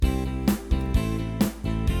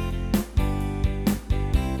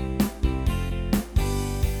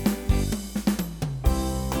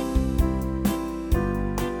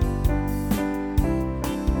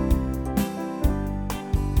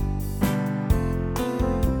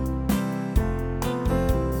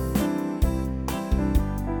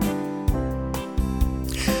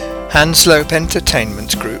Hanslope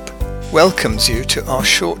Entertainment Group welcomes you to our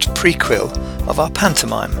short prequel of our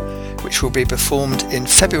pantomime, which will be performed in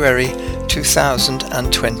February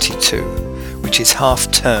 2022, which is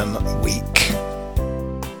half-term week.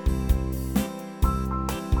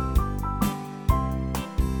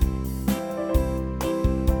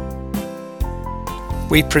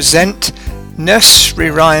 We present Nursery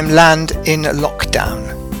Rhyme Land in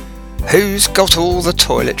Lockdown. Who's got all the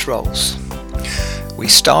toilet rolls? We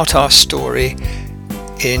start our story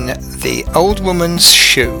in the old woman's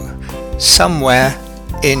shoe, somewhere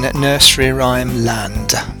in Nursery Rhyme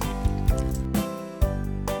Land.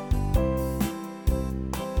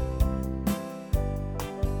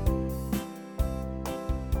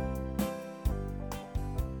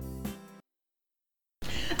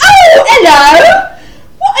 Oh, hello!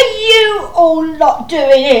 What are you all lot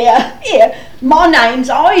doing here? Here, my name's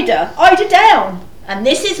Ida Down, and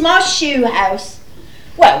this is my shoe house.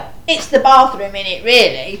 Well, it's the bathroom in it,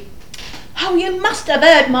 really. Oh, you must have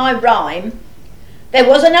heard my rhyme. There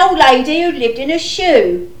was an old lady who lived in a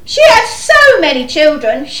shoe. She had so many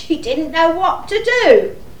children, she didn't know what to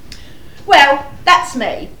do. Well, that's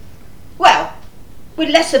me. Well, with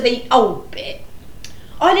less of the old bit.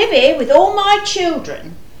 I live here with all my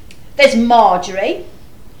children. There's Marjorie.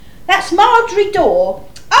 That's Marjorie Daw.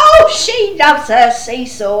 Oh, she loves her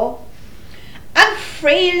seesaw. And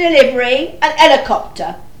free delivery and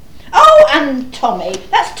helicopter. Oh, and Tommy.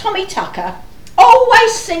 That's Tommy Tucker.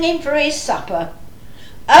 Always singing for his supper.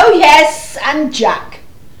 Oh, yes, and Jack.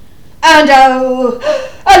 And oh,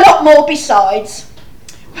 a lot more besides.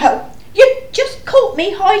 Well, you just caught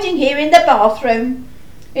me hiding here in the bathroom.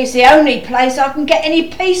 It's the only place I can get any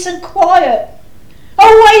peace and quiet.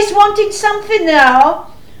 Always wanting something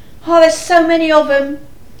now. Oh, there's so many of them.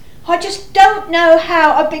 I just don't know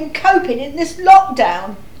how I've been coping in this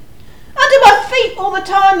lockdown. Under my feet all the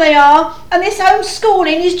time they are, and this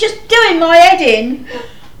homeschooling is just doing my head in.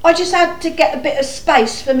 I just had to get a bit of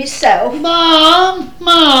space for myself. Mum,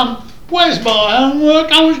 where's my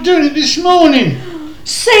homework? I was doing it this morning.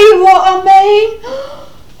 See what I mean?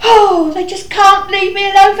 Oh, they just can't leave me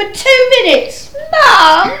alone for 2 minutes.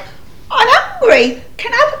 Mum, I'm hungry.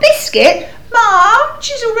 Can I have a biscuit? Mum,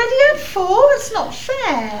 she's already had 4. It's not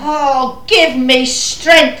fair. Oh, give me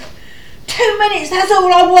strength. 2 minutes, that's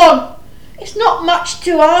all I want. It's not much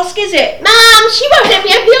to ask, is it? Mum, she won't let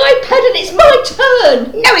me have the iPad and it's my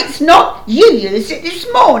turn. No, it's not. You used it this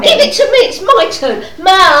morning. Give it to me, it's my turn.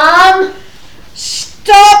 Mum!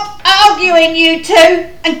 Stop arguing, you two,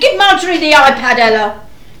 and give Marjorie the iPad, Ella.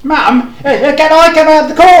 Mum, can I come out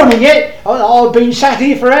the corner yet? I've been sat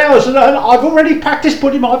here for hours and I've already practised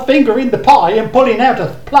putting my finger in the pie and pulling out a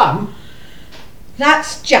plum.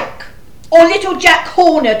 That's Jack, or little Jack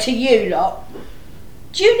Horner to you lot.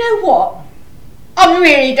 Do you know what? I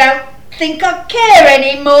really don't think I care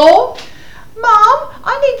anymore. Mum,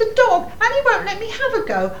 I need the dog and he won't let me have a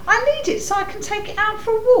go. I need it so I can take it out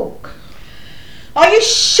for a walk. Are you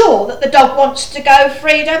sure that the dog wants to go,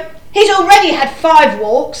 Freedom? He's already had 5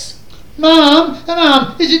 walks. Mum,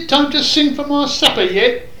 is it time to sing for my supper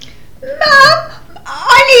yet? Mum,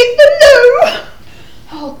 I need the loo.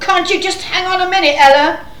 Oh, can't you just hang on a minute,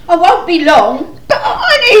 Ella? I won't be long. But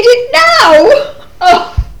I need it now.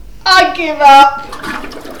 Oh, I give up.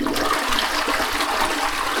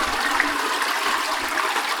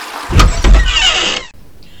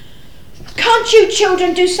 Can't you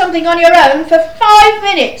children do something on your own for 5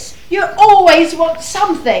 minutes? You always want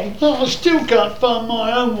something. I still can't find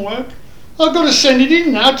my homework. I've got to send it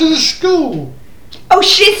in now to the school. Oh,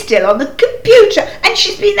 she's still on the computer and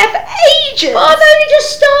she's been there for ages. I've only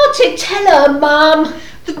just started. Tell her, Mum.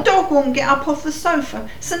 The dog won't get up off the sofa,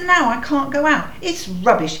 so now I can't go out. It's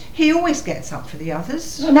rubbish. He always gets up for the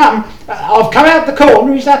others. Mum, I've come out the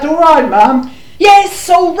corner. Is that all right, Mum? Yes,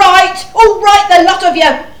 all right, the lot of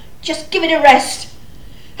you. Just give it a rest.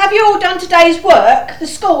 Have you all done today's work the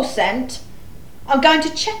school sent? I'm going to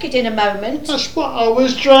check it in a moment. That's what I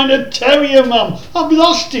was trying to tell you, Mum. I've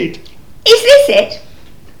lost it. Is this it?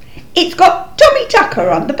 It's got Tommy Tucker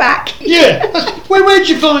on the back. Yeah. Where'd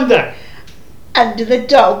you find that? Under the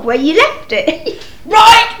dog where you left it.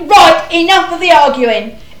 Right, enough of the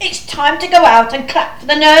arguing. It's time to go out and clap for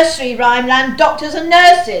the Nursery Rhyme Land doctors and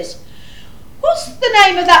nurses. What's the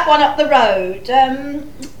name of that one up the road?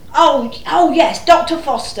 Oh yes, Dr.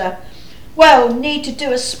 Foster. Well, need to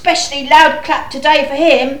do a specially loud clap today for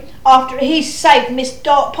him after he saved Miss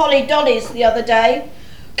Polly Dolly's the other day.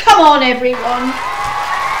 Come on, everyone.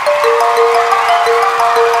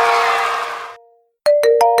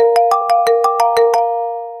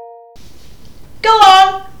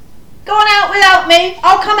 Go on out without me.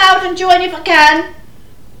 I'll come out and join if I can.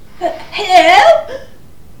 Hello?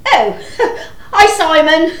 Oh, hi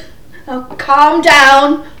Simon. Oh, calm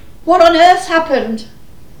down. What on earth's happened?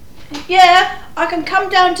 Yeah, I can come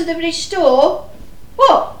down to the village store.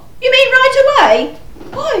 What? You mean right away?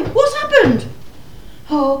 Why? What's happened?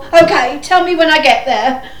 Oh, okay, tell me when I get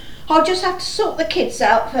there. I'll just have to sort the kids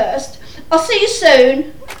out first. I'll see you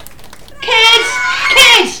soon.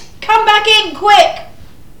 Kids, come back in quick.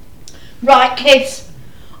 Right, kids,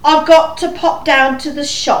 I've got to pop down to the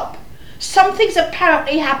shop. Something's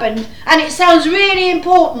apparently happened and it sounds really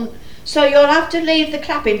important, so you'll have to leave the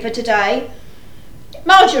clapping for today.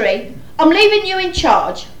 Marjorie, I'm leaving you in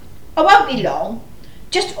charge. I won't be long.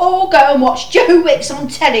 Just all go and watch Joe Wicks on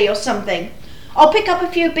telly or something. I'll pick up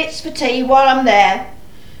a few bits for tea while I'm there.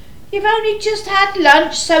 You've only just had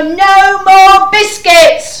lunch, so no more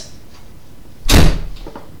biscuits!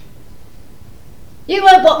 You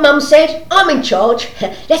heard what Mum said. I'm in charge.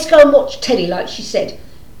 Let's go and watch telly like she said.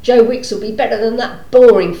 Joe Wicks will be better than that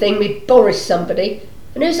boring thing with Boris somebody.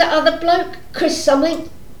 And who's that other bloke? Chris something?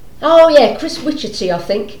 Oh yeah, Chris Witcherty, I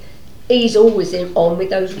think. He's always on with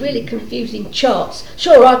those really confusing charts.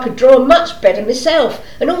 Sure, I could draw much better myself.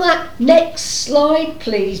 And all that next slide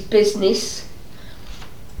please business.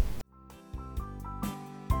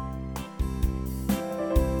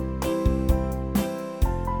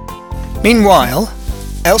 Meanwhile,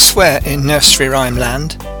 elsewhere in Nursery Rhyme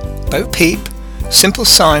Land, Bo Peep, Simple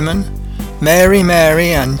Simon, Mary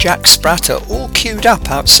and Jack Sprat are all queued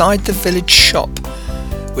up outside the village shop,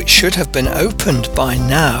 which should have been opened by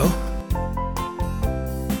now.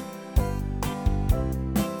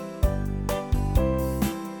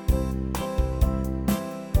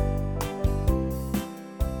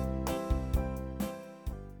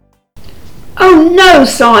 Oh no,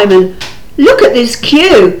 Simon! Look at this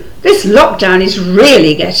queue! This lockdown is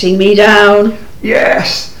really getting me down.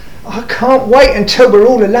 Yes, I can't wait until we're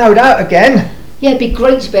all allowed out again. Yeah, it'd be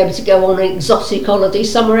great to be able to go on an exotic holiday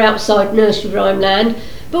somewhere outside Nursery Rhyme Land,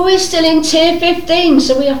 but we're still in Tier 15,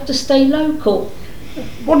 so we have to stay local.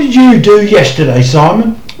 What did you do yesterday,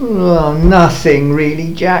 Simon? Oh, nothing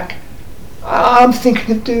really, Jack. I'm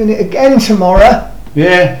thinking of doing it again tomorrow.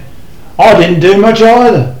 Yeah, I didn't do much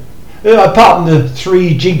either. Apart from the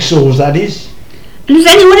 3 jigsaws, that is. And has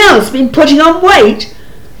anyone else been putting on weight?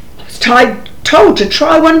 I was told to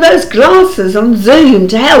try one of those glasses on Zoom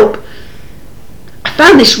to help. I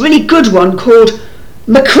found this really good one called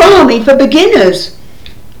Macrame for Beginners.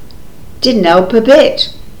 Didn't help a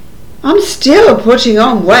bit. I'm still putting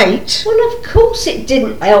on weight. Well, of course it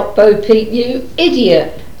didn't help, Bo Peep, you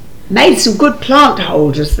idiot. Made some good plant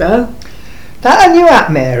holders though. That a new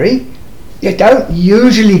hat, Mary? You don't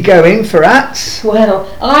usually go in for hats. Well,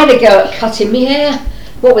 I had a go at cutting my hair.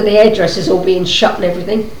 What with the hairdressers all being shut and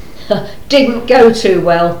everything. Didn't go too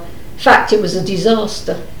well. In fact, it was a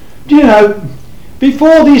disaster. Do you know,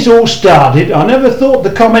 before this all started, I never thought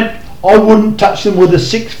the comment, I wouldn't touch them with a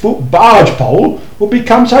 6-foot barge pole, would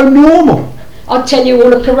become so normal. I'd tell you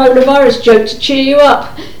all a coronavirus joke to cheer you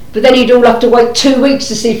up, but then you'd all have to wait 2 weeks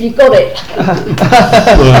to see if you got it.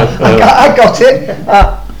 I got it.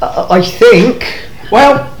 I think.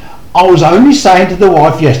 Well, I was only saying to the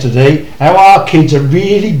wife yesterday how our kids are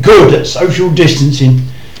really good at social distancing.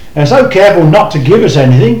 They're so careful not to give us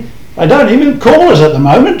anything, they don't even call us at the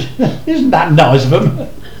moment. Isn't that nice of them?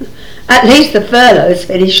 At least the furlough's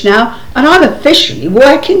finished now and I'm officially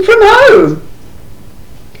working from home.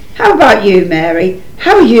 How about you, Mary?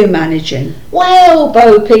 How are you managing? Well,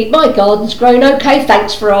 Bo Peep, my garden's grown okay,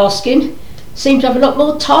 thanks for asking. Seem to have a lot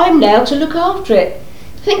more time now to look after it.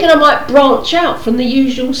 Thinking I might branch out from the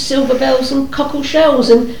usual silver bells and cockle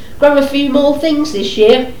shells and grow a few more things this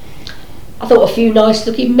year. I thought a few nice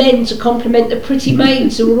looking men to complement the pretty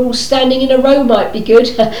maids who are all standing in a row might be good.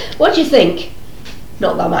 What do you think?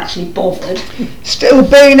 Not that I'm actually bothered. Still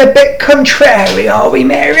being a bit contrary, are we,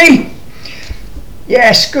 Mary?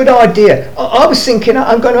 Yes, good idea. I was thinking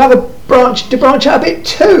I'm going to have a branch out a bit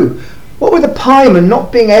too. What with the pieman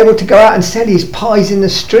not being able to go out and sell his pies in the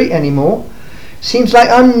street anymore, seems like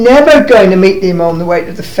I'm never going to meet him on the way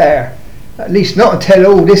to the fair. At least not until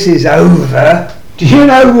all this is over. Do you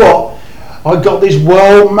know what? I got this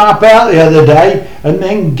world map out the other day and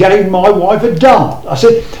then gave my wife a dart. I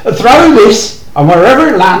said, throw this and wherever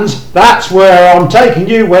it lands, that's where I'm taking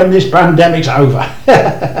you when this pandemic's over.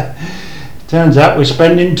 Turns out we're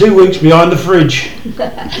spending 2 weeks behind the fridge.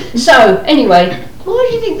 So, anyway, why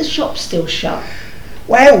do you think the shop's still shut?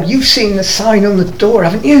 Well, you've seen the sign on the door,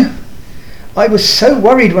 haven't you? I was so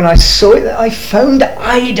worried when I saw it that I phoned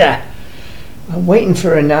Ida. I'm waiting for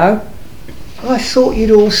her now. I thought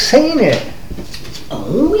you'd all seen it.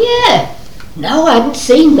 Oh yeah. No, I hadn't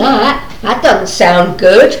seen that. That doesn't sound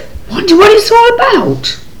good. Wonder what it's all about.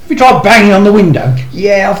 Have you tried banging on the window?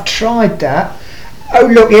 Yeah, I've tried that. Oh,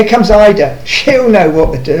 look, here comes Ida. She'll know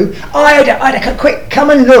what to do. Ida, quick, come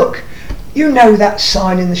and look. You know that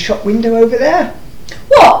sign in the shop window over there?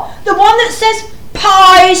 What? The one that says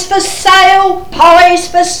pies for sale,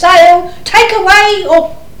 take away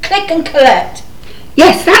or click and collect?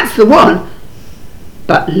 Yes, that's the one.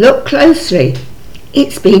 But look closely.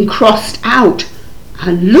 It's been crossed out.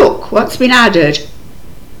 And look what's been added.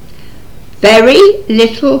 Very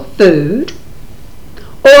little food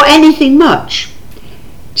or anything much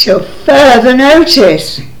till further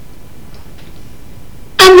notice.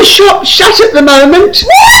 And the shop's shut at the moment.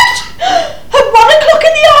 What? At 1 o'clock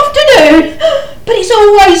in the afternoon? But it's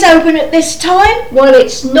always open at this time. Well,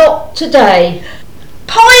 it's not today.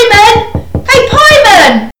 Pieman! Hey,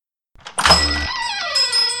 Pieman!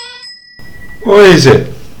 What is it?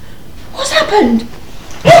 What's happened?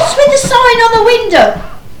 What's with the sign on the window?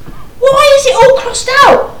 Why is it all crossed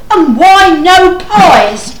out? And why no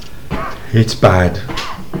pies? It's bad.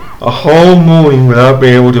 A whole morning without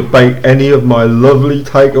being able to bake any of my lovely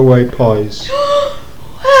takeaway pies.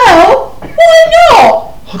 Well, why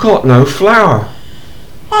not? I got no flour.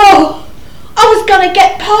 Oh, I was going to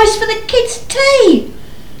get pies for the kids' tea.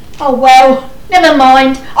 Oh well, never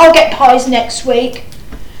mind. I'll get pies next week.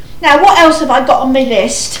 Now, what else have I got on my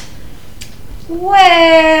list?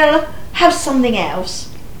 Well, have something else.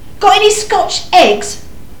 Got any Scotch eggs?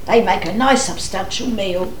 They make a nice substantial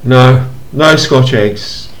meal. No Scotch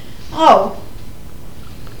eggs. Oh,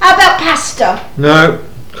 how about pasta? No,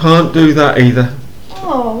 can't do that either.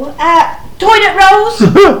 Oh, toilet rolls?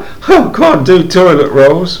 I can't do toilet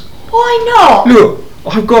rolls. Why not? Look,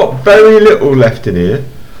 I've got very little left in here.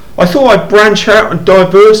 I thought I'd branch out and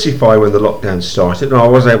diversify when the lockdown started and I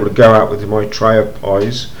was able to go out with my tray of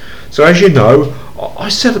pies. So as you know, I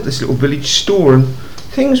set up this little village store and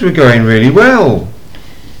things were going really well.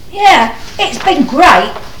 Yeah, it's been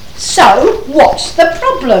great. So, what's the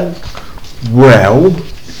problem? Well,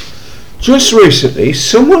 just recently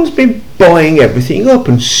someone's been buying everything up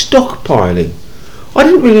and stockpiling. I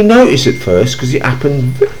didn't really notice at first because it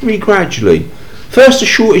happened very gradually. First a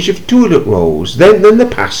shortage of toilet rolls, then the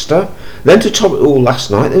pasta, then to top it all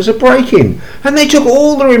last night there was a break-in and they took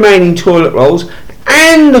all the remaining toilet rolls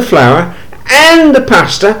and the flour and the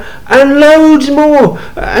pasta and loads more,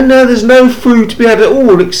 and now there's no food to be had at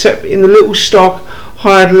all except in the little stock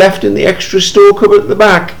I had left in the extra store cupboard at the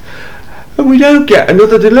back, and we don't get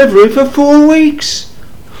another delivery for 4 weeks.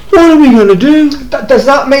 What are we going to do? Does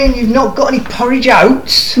that mean you've not got any porridge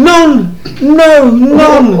oats? None.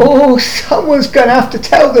 None. Oh, someone's going to have to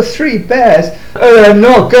tell the three bears. They're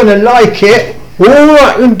not going to like it. All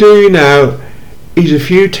I can do now is a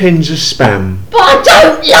few tins of spam. But I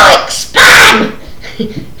don't like spam!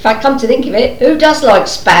 If I come to think of it, who does like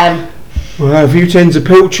spam? Well, a few tins of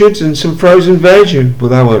pilchards and some frozen veg, but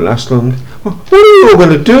that won't last long. What are you all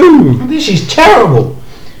going to do? This is terrible.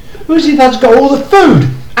 Who's it that's got all the food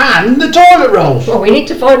and the toilet rolls? Well, we need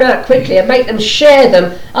to find out quickly and make them share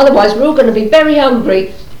them. Otherwise, we're all going to be very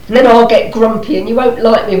hungry. And then I'll get grumpy and you won't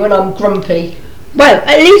like me when I'm grumpy. Well,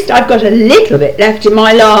 at least I've got a little bit left in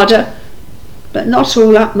my larder, but not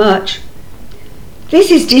all that much. This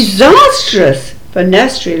is disastrous for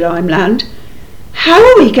Nursery Limeland. How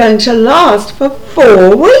are we going to last for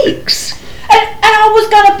 4 weeks? And I was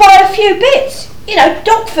going to buy a few bits,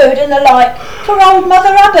 dog food and the like, for old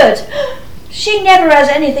Mother Hubbard. She never has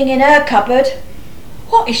anything in her cupboard.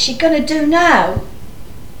 What is she going to do now?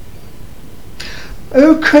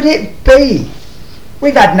 Who could it be?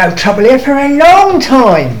 We've had no trouble here for a long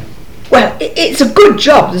time. Well, it's a good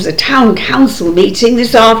job there's a town council meeting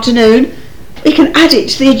this afternoon. We can add it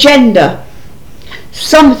to the agenda.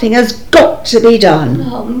 Something has got to be done.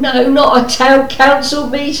 Oh no, not a town council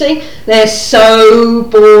meeting. They're so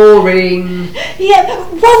boring. Yeah,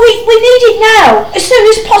 well, we need it now, as soon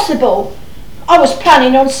as possible. I was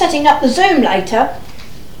planning on setting up the Zoom later.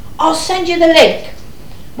 I'll send you the link.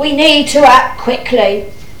 We need to act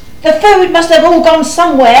quickly. The food must have all gone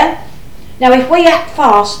somewhere. Now, if we act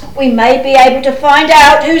fast, we may be able to find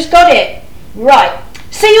out who's got it. Right.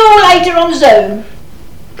 See you all later on Zoom.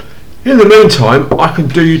 In the meantime, I can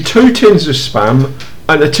do you 2 tins of spam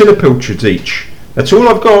and a tin of pilchards each. That's all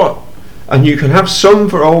I've got. And you can have some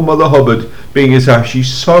for old Mother Hubbard, being as how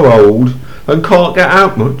she's so old and can't get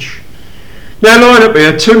out much. Now line up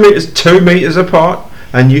here, 2 metres apart,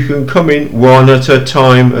 and you can come in one at a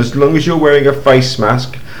time as long as you're wearing a face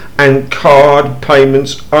mask, and card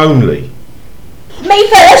payments only. Me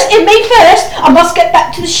first. I must get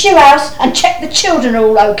back to the shoe house and check the children are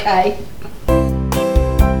all okay.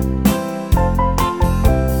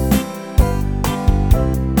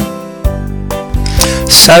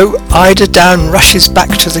 So Ida Down rushes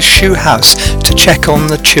back to the shoe house to check on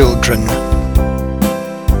the children.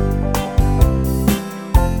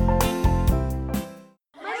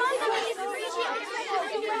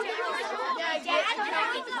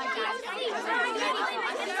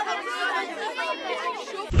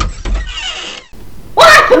 What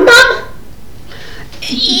happened, Mum?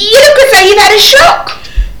 You look as though you've had a shock.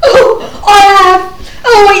 Oh, I have.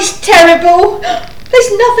 Oh, it's terrible.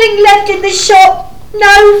 There's nothing left in the shop.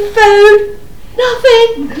 No food.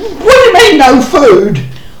 Nothing. What do you mean, no food?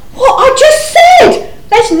 What I just said.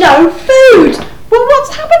 There's no food. Well,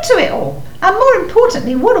 what's happened to it all? And more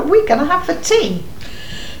importantly, what are we going to have for tea?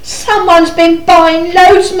 Someone's been buying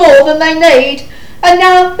loads more than they need. And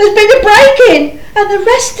now there's been a break-in. And the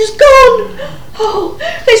rest is gone. Oh,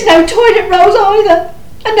 there's no toilet rolls either.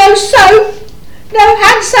 And no soap. No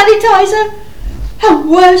hand sanitizer. And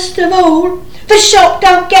worst of all, the shop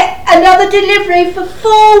don't get another delivery for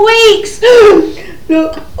 4 weeks.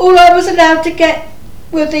 Look, all I was allowed to get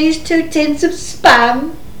were these 2 tins of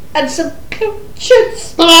Spam and some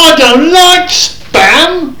pilchards. But I don't like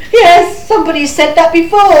Spam. Yes, somebody said that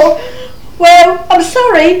before. Well, I'm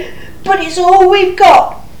sorry, but it's all we've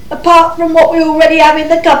got, apart from what we already have in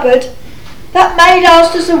the cupboard. That may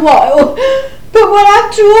last us a while, but we'll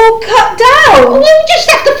have to all cut down. Well, we just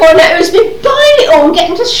have to find out who's been buying it all and get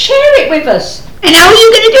them to share it with us. And how are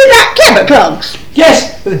you going to do that, clever clogs?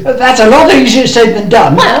 Yes, that's a lot easier said than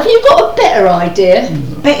done. Well, have you got a better idea?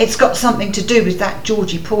 Bet it's got something to do with that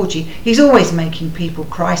Georgie Porgy. He's always making people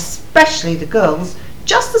cry, especially the girls.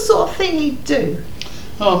 Just the sort of thing he'd do.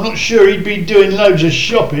 Oh, I'm not sure he'd be doing loads of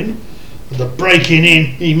shopping. With the breaking in,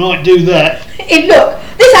 he might do that. Look,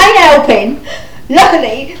 this ain't helping.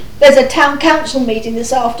 Luckily, there's a town council meeting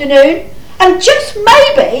this afternoon, and just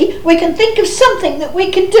maybe we can think of something that we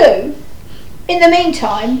can do. In the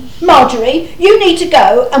meantime, Marjorie, you need to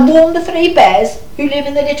go and warn the 3 bears who live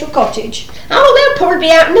in the little cottage. Oh, they'll probably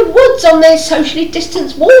be out in the woods on their socially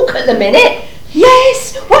distanced walk at the minute.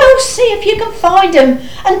 Yes, well, see if you can find them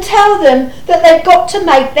and tell them that they've got to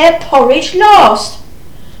make their porridge last.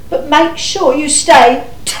 But make sure you stay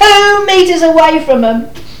 2 metres away from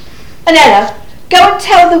them. And Ella, go and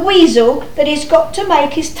tell the weasel that he's got to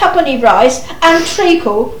make his tuppenny rice and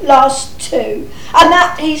treacle last too, and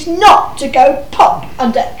that he's not to go pop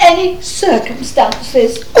under any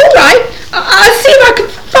circumstances. All right, I'll see if I can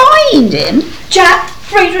find him. Jack,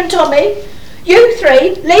 Frida and Tommy, you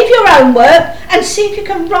 3 leave your own work and see if you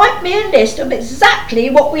can write me a list of exactly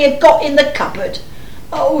what we have got in the cupboard.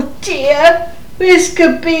 Oh dear, this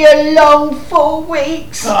could be a long 4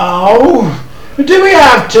 weeks. Oh, do we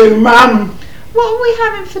have to, Mum? What are we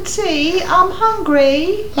having for tea? I'm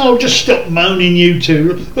hungry. Oh, just stop moaning, you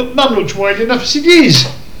two. But Mum looks wide enough as it is.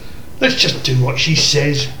 Let's just do what she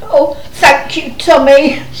says. Oh, thank you,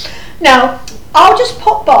 Tommy. Now, I'll just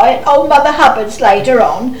pop by at old Mother Hubbard's later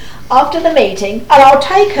on, after the meeting, and I'll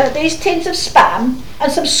take her these tins of Spam and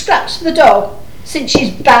some scraps for the dog, since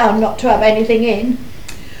she's bound not to have anything in.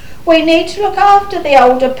 We need to look after the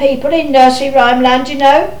older people in Nursery Rhyme Land, you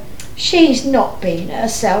know. She's not been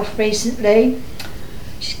herself recently.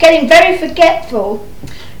 She's getting very forgetful.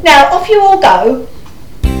 Now, off you all go.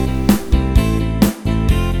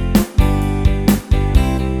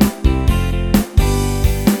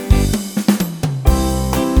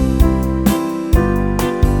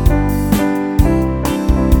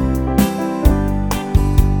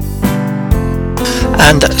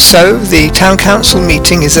 And so the town council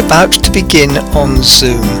meeting is about to begin on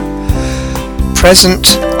Zoom.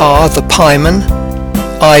 Present are the Pieman,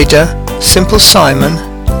 Ida, Simple Simon,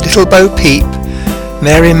 Little Bo Peep,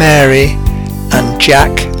 Mary Mary and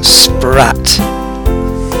Jack Sprat.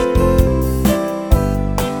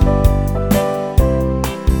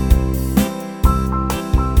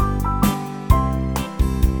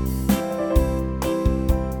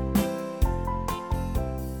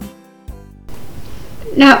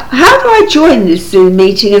 Now, how do I join this Zoom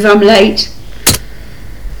meeting as I'm late?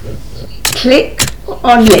 Click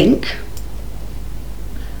on link.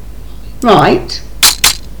 Right.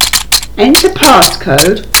 Enter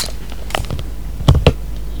passcode.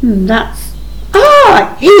 That's...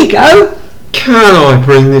 Ah, here you go. Can I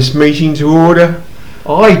bring this meeting to order?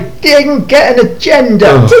 I didn't get an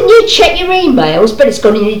agenda. Didn't you check your emails? But it's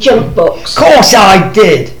gone in your junk box. Of course I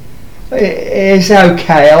did. It's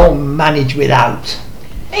okay, I'll manage without.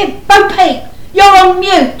 Hey, Bo Peep, you're on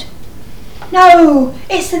mute. No,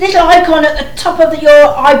 it's the little icon at the top of your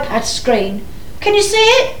iPad screen. Can you see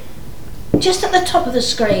it? Just at the top of the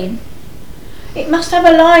screen. It must have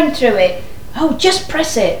a line through it. Oh, just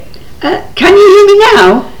press it. Can you hear me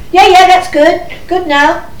now? Yeah, that's good. Good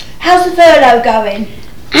now. How's the furlough going?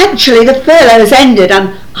 Actually, the furlough's ended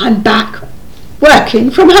and I'm back working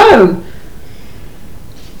from home.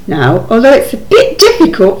 Now, although it's a bit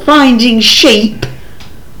difficult finding sheep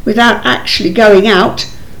without actually going out,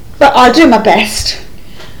 but I'll do my best.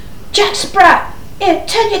 Jack Sprat, here,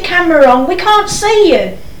 turn your camera on, we can't see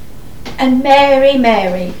you. And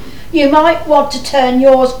Mary, you might want to turn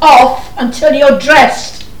yours off until you're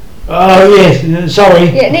dressed. Oh yes, sorry.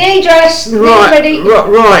 Yeah, nearly dressed, nearly ready.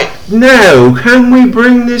 Right. Now, can we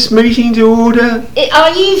bring this meeting to order?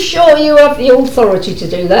 Are you sure you have the authority to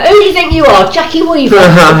do that? Who do you think you are, Jackie Weaver?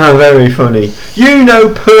 Very funny. You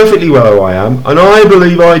know perfectly well who I am, and I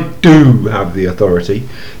believe I do have the authority.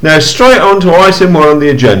 Now, straight on to item 1 on the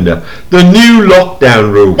agenda, the new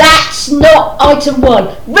lockdown rules. That's not item 1.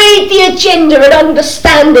 Read the agenda and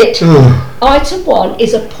understand it. Item 1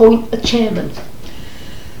 is appoint a chairman.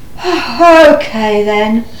 Okay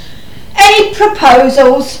then. Any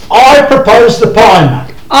proposals? I propose the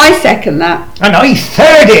pieman. I second that. And I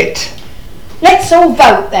third it. Let's all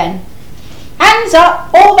vote then. Hands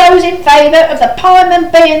up, all those in favour of the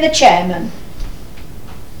pieman being the chairman.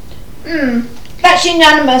 That's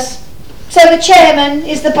unanimous. So the chairman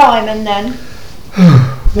is the pieman then.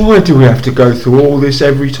 Why do we have to go through all this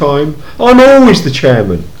every time? I'm always the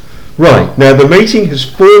chairman. Right, now the meeting has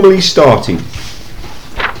formally started.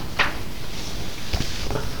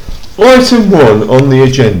 Item 1 on the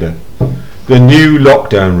agenda, the new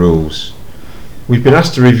lockdown rules. We've been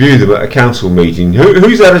asked to review them at a council meeting.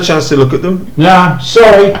 Who's had a chance to look at them? Nah,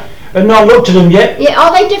 sorry, I've not looked at them yet. Yeah,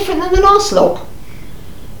 are they different than the last lot?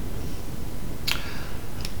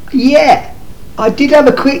 Yeah, I did have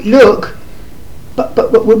a quick look,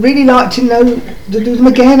 but would really like to know to do them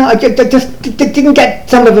again. I just didn't get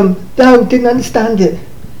some of them. No, didn't understand it.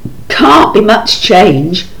 Can't be much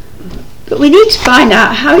change, but we need to find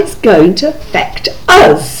out how it's going to affect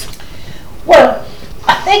us. Well,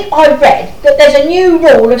 I think I read that there's a new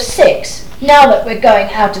rule of 6 now that we're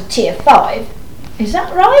going out of tier 5. Is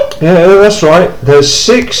that right? Yeah, that's right. There's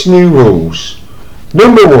 6 new rules.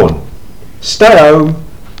 Number 1, stay home,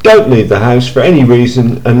 don't leave the house for any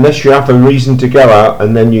reason unless you have a reason to go out,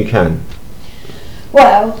 and then you can.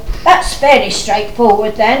 Well, that's fairly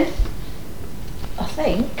straightforward then, I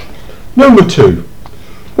think. Number 2,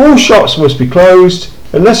 all shops must be closed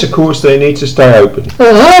unless of course they need to stay open.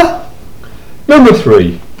 Number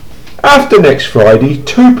 3, after next Friday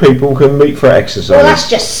 2 people can meet for exercise. Well, that's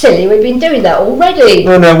just silly. We've been doing that already.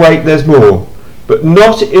 No, wait, there's more. But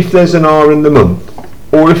not if there's an hour in the month,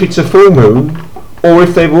 or if it's a full moon, or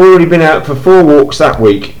if they've already been out for 4 walks that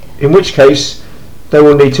week, in which case they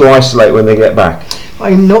will need to isolate when they get back.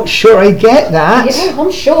 I'm not sure I get that. Yeah,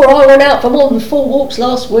 I'm sure I went out for more than 4 walks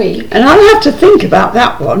last week. And I'll have to think about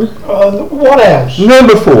that one. What else?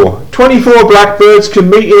 Number 4, 24 blackbirds can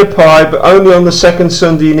meet in a pie, but only on the 2nd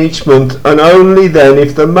Sunday in each month, and only then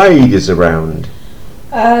if the maid is around.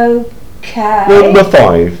 Okay. Number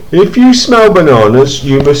 5, if you smell bananas,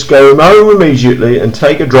 you must go home immediately and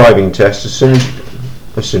take a driving test as soon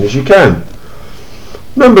as you can.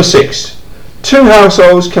 Number 6, 2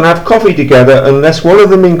 households can have coffee together unless one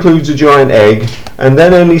of them includes a giant egg, and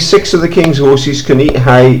then only 6 of the king's horses can eat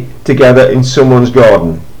hay together in someone's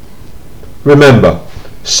garden. Remember,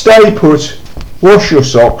 stay put, wash your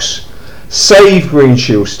socks, save Green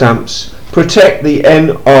Shield stamps, protect the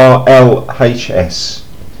NRLHS.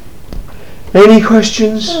 Any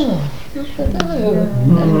questions? No,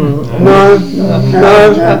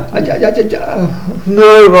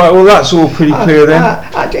 right, well that's all pretty clear then.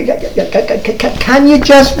 Can you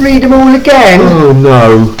just read them all again? Oh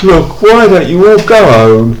no, look, why don't you all go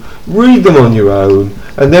home, read them on your own,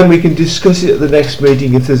 and then we can discuss it at the next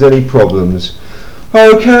meeting if there's any problems.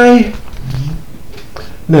 Okay?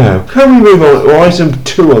 Now, can we move on to item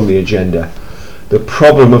 2 on the agenda? The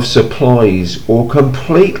problem of supplies, or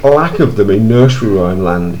complete lack of them in nursery rhyme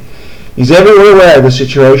land. Is everyone aware of the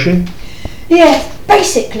situation? Yes,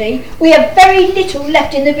 basically, we have very little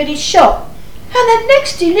left in the village shop, and the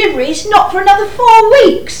next delivery's not for another 4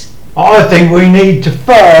 weeks. I think we need to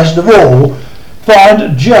first of all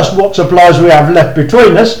find just what supplies we have left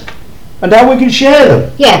between us and how we can share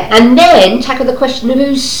them. Yeah, and then tackle the question of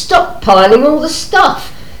who's stockpiling all the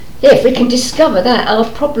stuff. Yeah, if we can discover that, our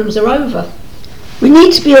problems are over. We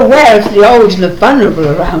need to be aware of the old and the vulnerable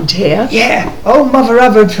around here. Yeah, old Mother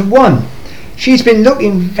Hubbard for one. She's been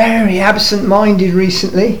looking very absent-minded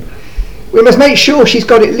recently. We must make sure she's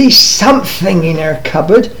got at least something in her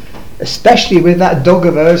cupboard, especially with that dog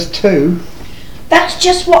of hers too. That's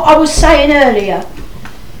just what I was saying earlier.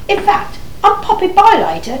 In fact, I'm popping by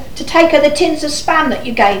later to take her the tins of spam that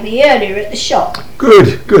you gave me earlier at the shop.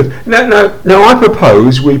 Good, good. Now I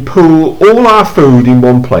propose we pool all our food in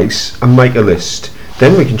one place and make a list.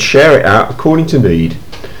 Then we can share it out according to need.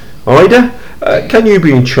 Ida, can you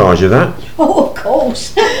be in charge of that? Oh, of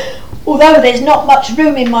course. Although there's not much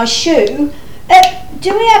room in my shoe,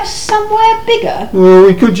 do we have somewhere bigger? Well,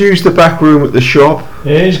 we could use the back room at the shop.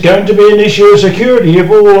 There's going to be an issue of security if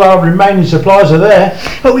all our remaining supplies are there.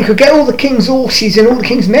 But we could get all the king's horses and all the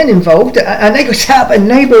king's men involved, and they could set up a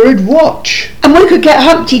neighbourhood watch. And we could get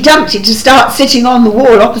Humpty Dumpty to start sitting on the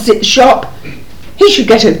wall opposite the shop. He should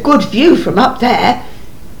get a good view from up there,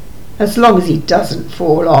 as long as he doesn't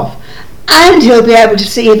fall off. And he'll be able to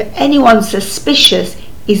see if anyone suspicious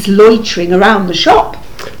is loitering around the shop.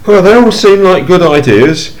 Well, they all seem like good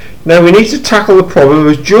ideas. Now we need to tackle the problem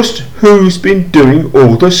of just who's been doing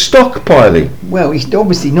all the stockpiling. Well, he's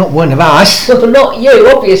obviously not one of us. Well, not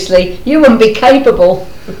you, obviously. You wouldn't be capable.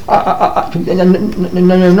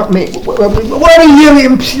 No, not me. What are you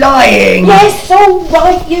implying? Yes, all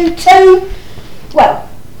right, you two. Well,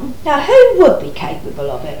 now who would be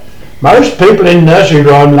capable of it? Most people in Nursery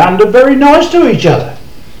Rhyme Land are very nice to each other.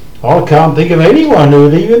 I can't think of anyone who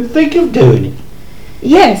would even think of doing it.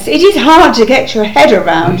 Yes, it is hard to get your head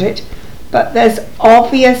around it, but there's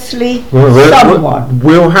obviously someone.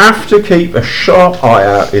 We'll have to keep a sharp eye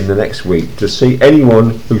out in the next week to see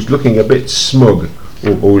anyone who's looking a bit smug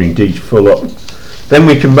or indeed full up. Then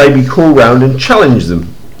we can maybe call round and challenge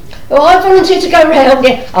them. Oh, I volunteer to go round.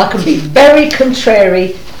 Yeah, I can be very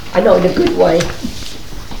contrary, and not in a good way.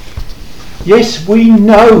 Yes, we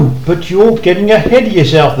know, but you're getting ahead of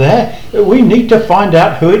yourself there. We need to find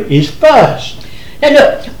out who it is first. Now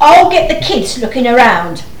look, I'll get the kids looking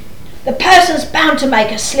around. The person's bound to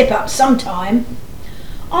make a slip up sometime.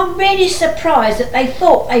 I'm really surprised that they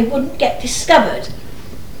thought they wouldn't get discovered.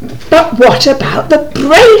 But what about the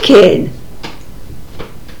break-in?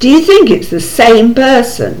 Do you think it's the same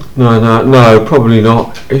person? No, probably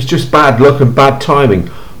not. It's just bad luck and bad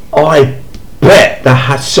timing. I bet that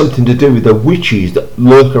has something to do with the witches that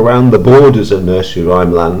lurk around the borders of Nursery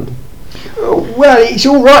Rhyme Land. Well, it's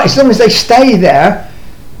all right as long as they stay there.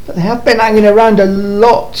 But they have been hanging around a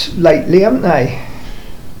lot lately, haven't they?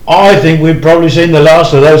 I think we've probably seen the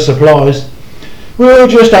last of those supplies. We'll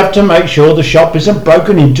just have to make sure the shop isn't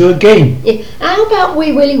broken into again. Yeah. How about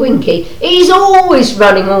wee Willie Winky? He's always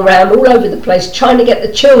running around all over the place trying to get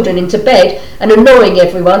the children into bed and annoying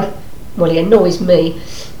everyone. Well, he annoys me.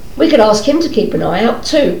 We could ask him to keep an eye out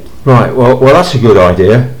too. Right, well that's a good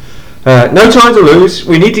idea. No time to lose.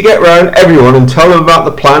 We need to get round everyone and tell them about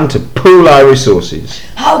the plan to pool our resources.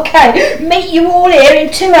 Okay, meet you all here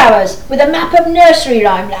in 2 hours with a map of Nursery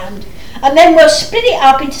Rhyme Land, and then we'll split it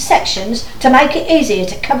up into sections to make it easier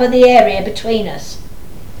to cover the area between us.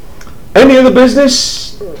 Any other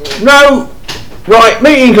business? No? Right,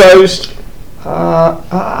 meeting closed.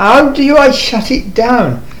 How do I shut it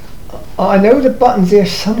down? I know the button's here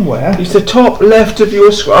somewhere. It's the top left of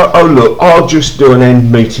your screen. Oh look, I'll just do an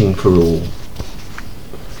end meeting for all.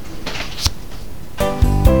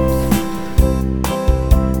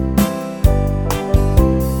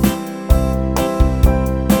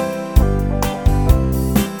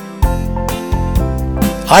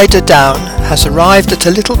 Ida Down has arrived at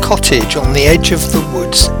a little cottage on the edge of the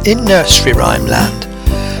woods in Nursery Rhyme Land,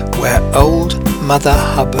 where old Mother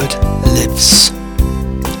Hubbard lives.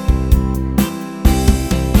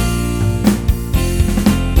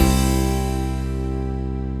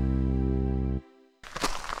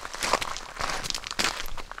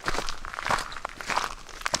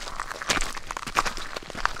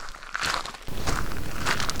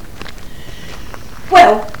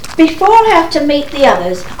 Well, before I have to meet the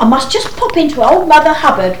others, I must just pop into old Mother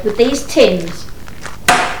Hubbard with these tins.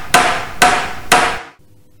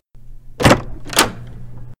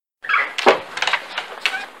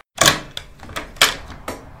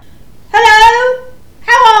 Hello?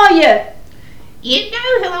 How are you? You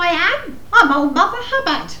know who I am. I'm old Mother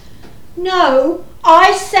Hubbard. No,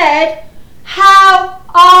 I said, how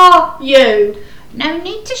are you? No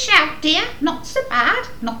need to shout, dear. Not so bad,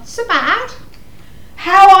 not so bad.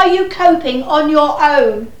 How are you coping on your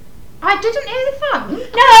own? I didn't hear the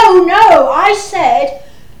phone. No, I said,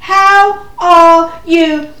 how are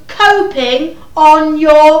you coping on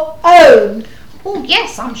your own? Oh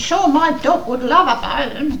yes, I'm sure my dog would love a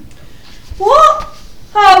bone. What?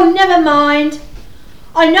 Oh, never mind.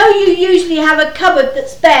 I know you usually have a cupboard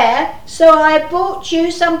that's bare, so I bought you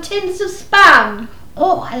some tins of spam.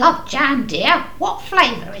 Oh, I love jam, dear. What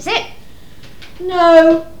flavour is it?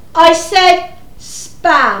 No, I said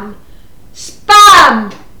spam.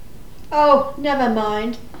 Spam! Oh, never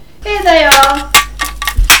mind. Here they are.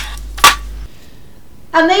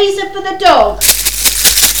 And these are for the dog.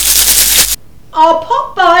 I'll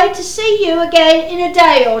pop by to see you again in a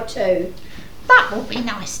day or two. That will be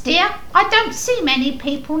nice, dear. I don't see many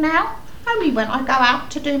people now, only when I go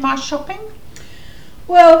out to do my shopping.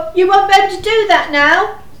 Well, you won't be able to do that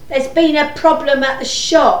now. There's been a problem at the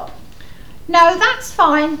shop. No, that's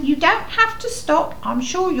fine. You don't have to stop. I'm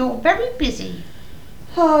sure you're very busy.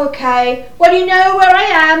 Okay, well, you know where I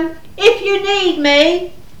am if you need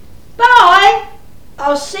me. Bye.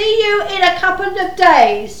 I'll see you in a couple of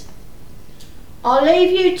days. I'll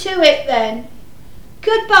leave you to it then.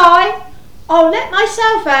 Goodbye. I'll let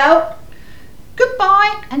myself out.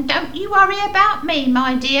 Goodbye, and don't you worry about me,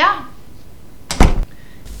 my dear.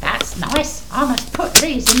 That's nice. I must put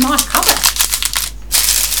these in my cupboard.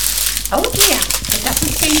 Oh dear, there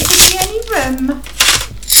doesn't seem to be any room.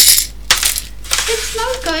 It's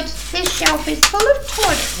no good. This shelf is full of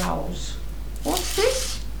toilet rolls. What's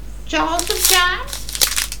this? Jars of jam?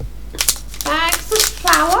 Bags of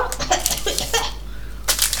flour?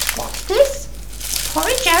 What's this?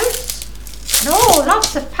 Porridge oats? And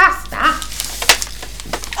lots of pasta.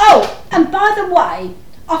 Oh, and by the way,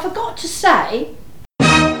 I forgot to say...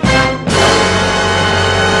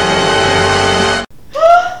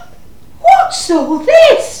 What's all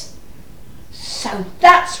this? So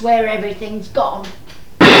that's where everything's gone.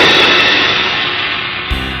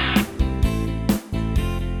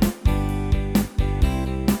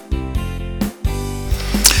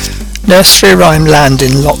 Nursery Rhyme Land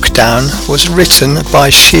in Lockdown was written by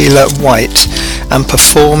Sheila White and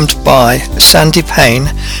performed by Sandy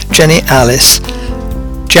Payne, Jenny Alice,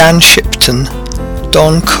 Jan Shipton,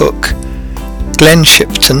 Don Cook, Glenn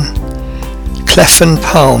Shipton, Clefan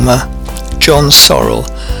Palmer, John Sorrell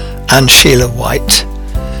and Sheila White.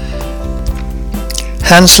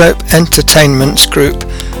 Hanslope Entertainment's group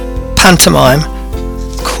pantomime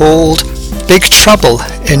called Big Trouble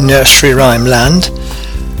in Nursery Rhyme Land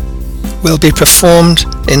will be performed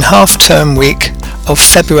in half-term week of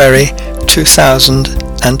February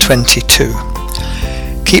 2022.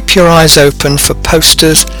 Keep your eyes open for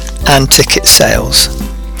posters and ticket sales.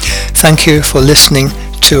 Thank you for listening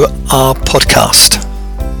to our podcast.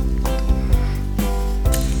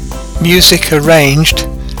 Music arranged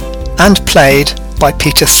and played by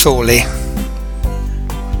Peter Thorley.